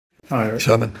Hi, Eric.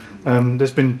 Simon.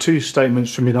 There's been two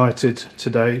statements from United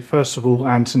today. First of all,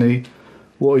 Antony,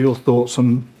 what are your thoughts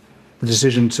on the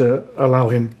decision to allow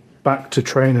him back to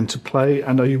train and to play?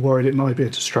 And are you worried it might be a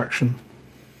distraction?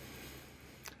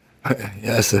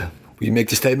 Yes, we make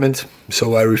the statement,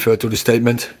 so I refer to the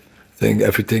statement. I think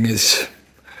everything is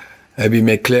we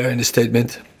make clear in the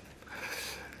statement.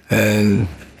 And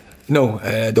no,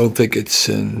 I don't think it's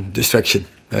a distraction.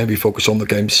 We focus on the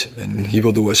games, and he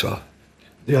will do as well.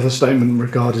 The other statement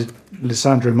regarded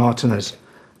Lisandro Martinez.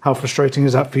 How frustrating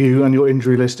is that for you and your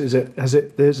injury list? Is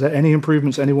there any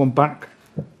improvements? Anyone back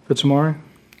for tomorrow?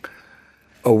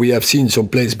 Oh, we have seen some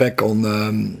players back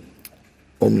on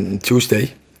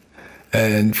Tuesday,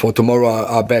 and for tomorrow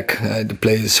are back the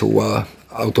players who are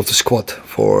out of the squad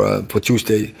for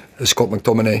Tuesday. Scott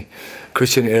McTominay,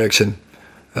 Christian Eriksen,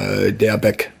 they are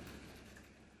back.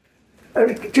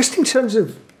 Just in terms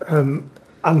of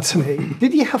Antony,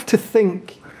 did you have to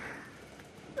think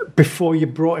before you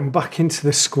brought him back into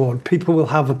the squad? People will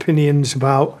have opinions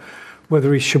about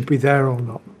whether he should be there or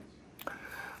not.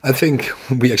 I think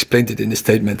we explained it in the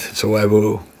statement, so I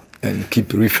will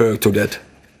keep referring to that.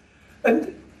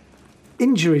 And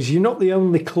injuries, you're not the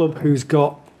only club who's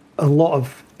got a lot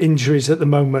of injuries at the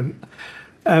moment.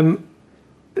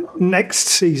 Next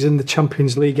season, the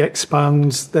Champions League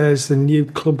expands. There's the new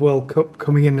Club World Cup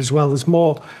coming in as well. There's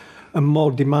more and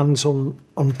more demands on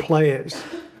players.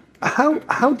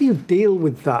 How do you deal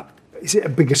with that? Is it a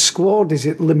bigger squad? Is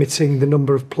it limiting the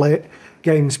number of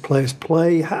games players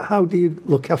play? How do you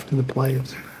look after the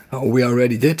players? We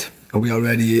already did. We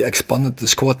already expanded the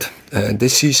squad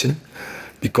this season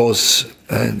because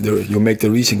you make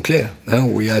the reason clear.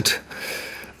 We had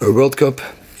a World Cup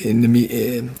in the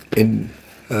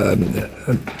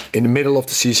middle of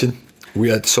the season. We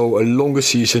had a longer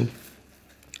season.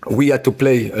 We had to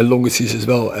play a longer season as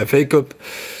well. FA Cup,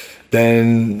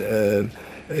 then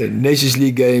Nations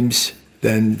League games,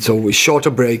 then a shorter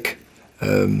break.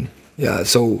 And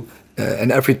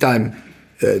every time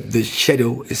the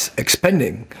schedule is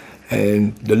expanding,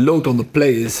 and the load on the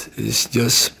players is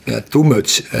just too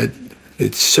much.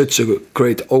 It's such a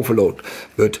great overload.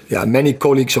 But many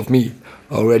colleagues of me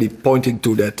are already pointing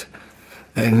to that,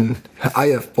 and I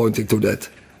have pointed to that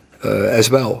as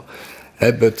well.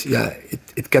 But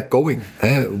it kept going.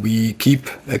 We keep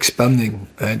expanding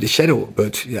the schedule,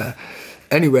 but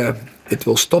anywhere it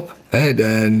will stop.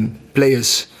 Then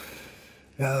players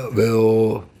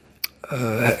can't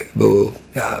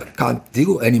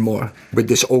deal anymore with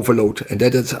this overload, and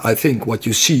that is, I think, what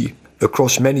you see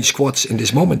across many squads in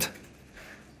this moment.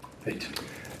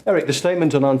 Eric, the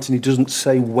statement on Antony doesn't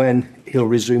say when he'll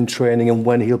resume training and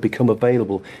when he'll become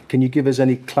available. Can you give us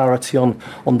any clarity on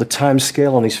the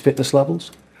timescale, on his fitness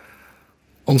levels?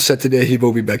 On Saturday he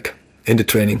will be back in the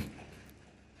training.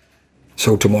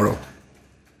 So tomorrow.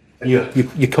 And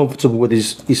you're comfortable with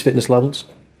his fitness levels?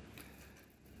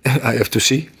 I have to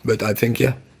see, but I think,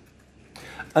 yeah.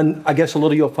 And I guess a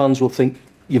lot of your fans will think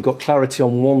you've got clarity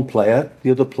on one player, the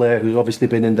other player who's obviously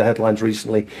been in the headlines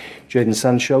recently, Jadon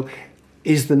Sancho.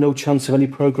 Is there no chance of any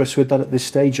progress with that at this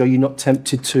stage? Are you not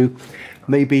tempted to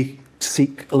maybe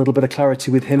seek a little bit of clarity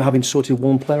with him having sorted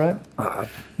one player out?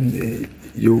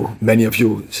 Many of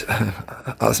you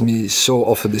ask me so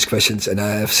often these questions, and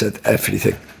I have said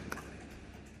everything.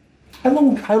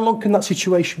 How long can that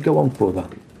situation go on for, then?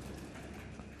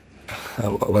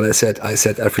 What I said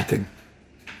everything.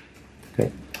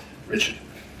 Okay. Richard.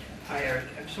 Hi, Eric.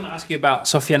 I just want to ask you about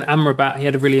Sofyan Amrabat. He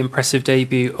had a really impressive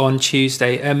debut on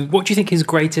Tuesday. What do you think his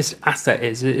greatest asset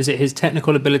is? Is it his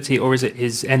technical ability, or is it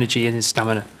his energy and his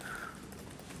stamina?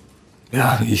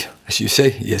 Yeah, as you say,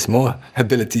 he has more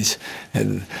abilities,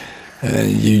 and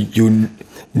you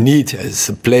need, as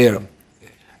a player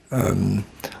on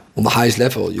the highest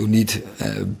level, you need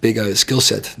a bigger skill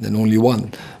set than only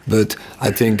one. But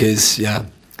I think his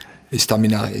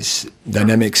stamina, his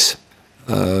dynamics,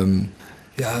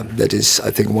 that is,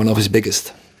 I think, one of his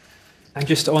biggest. And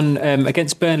just on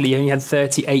against Burnley, you only had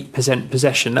 38%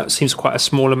 possession. That seems quite a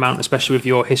small amount, especially with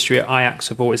your history at Ajax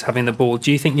of always having the ball.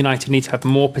 Do you think United need to have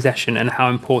more possession, and how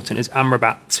important is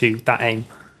Amrabat to that aim?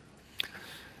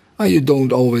 You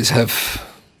don't always have.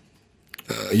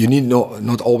 You need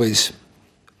not always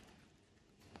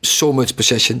so much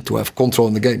possession to have control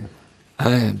in the game,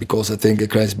 because I think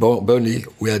against Burnley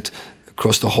we had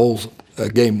across the whole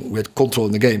game we had control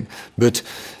in the game, but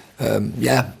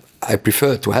I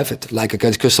prefer to have it like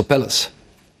against Crystal Palace.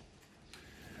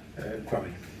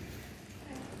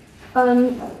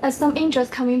 As some injuries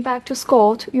coming back to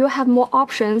squad, you have more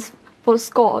options for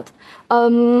squad.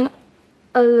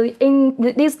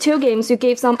 these two games, you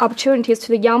gave some opportunities to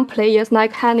the young players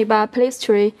like Hannibal,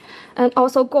 Palistri, and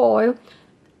also Goyle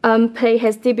play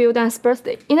his debut on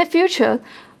Thursday. In the future,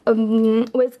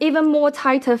 with even more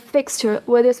tighter fixture,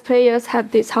 will these players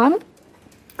have this time?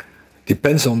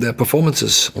 Depends on their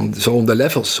performances, on the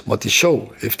levels, what they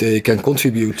show, if they can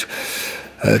contribute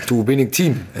to a winning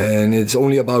team. And it's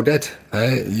only about that.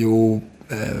 You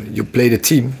play the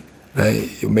team,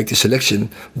 you make the selection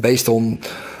based on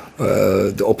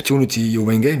the opportunity you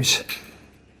win games.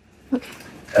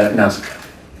 Naz.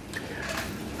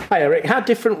 Hi Eric, how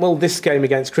different will this game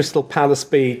against Crystal Palace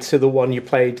be to the one you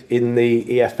played in the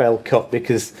EFL Cup?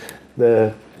 Because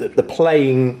the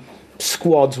playing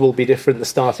squads will be different, the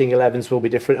starting 11s will be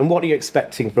different, and what are you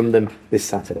expecting from them this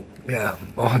Saturday? Yeah,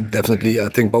 definitely. I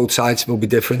think both sides will be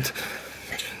different,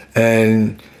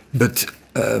 but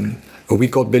we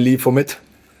got belief from it.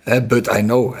 But I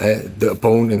know the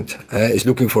opponent is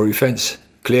looking for revenge.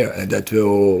 Clear, and that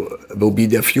will be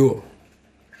their fuel.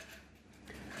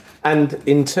 And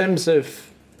in terms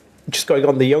of just going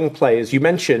on the young players, you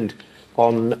mentioned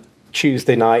on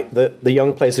Tuesday night that the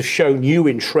young players have shown you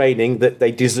in training that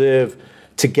they deserve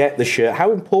to get the shirt.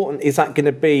 How important is that going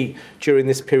to be during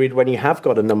this period when you have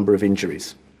got a number of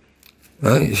injuries?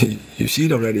 You see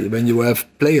it already when you have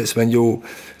players, when you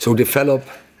develop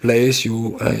players,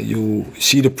 you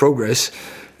see the progress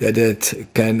that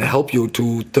can help you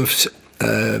to tough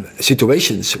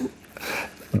situations.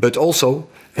 But also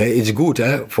it's good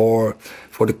for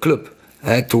the club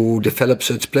to develop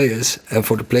such players, and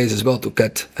for the players as well to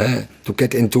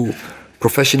get into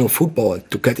professional football,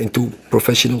 to get into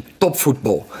professional top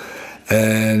football.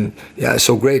 And yeah,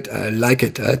 so great. I like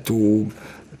it to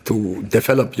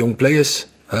develop young players.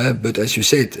 But as you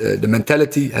said, the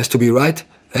mentality has to be right.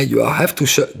 You have to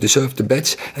deserve the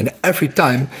badge, and every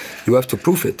time you have to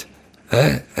prove it.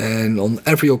 And on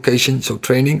every occasion, so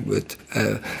training, but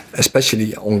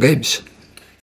especially on games.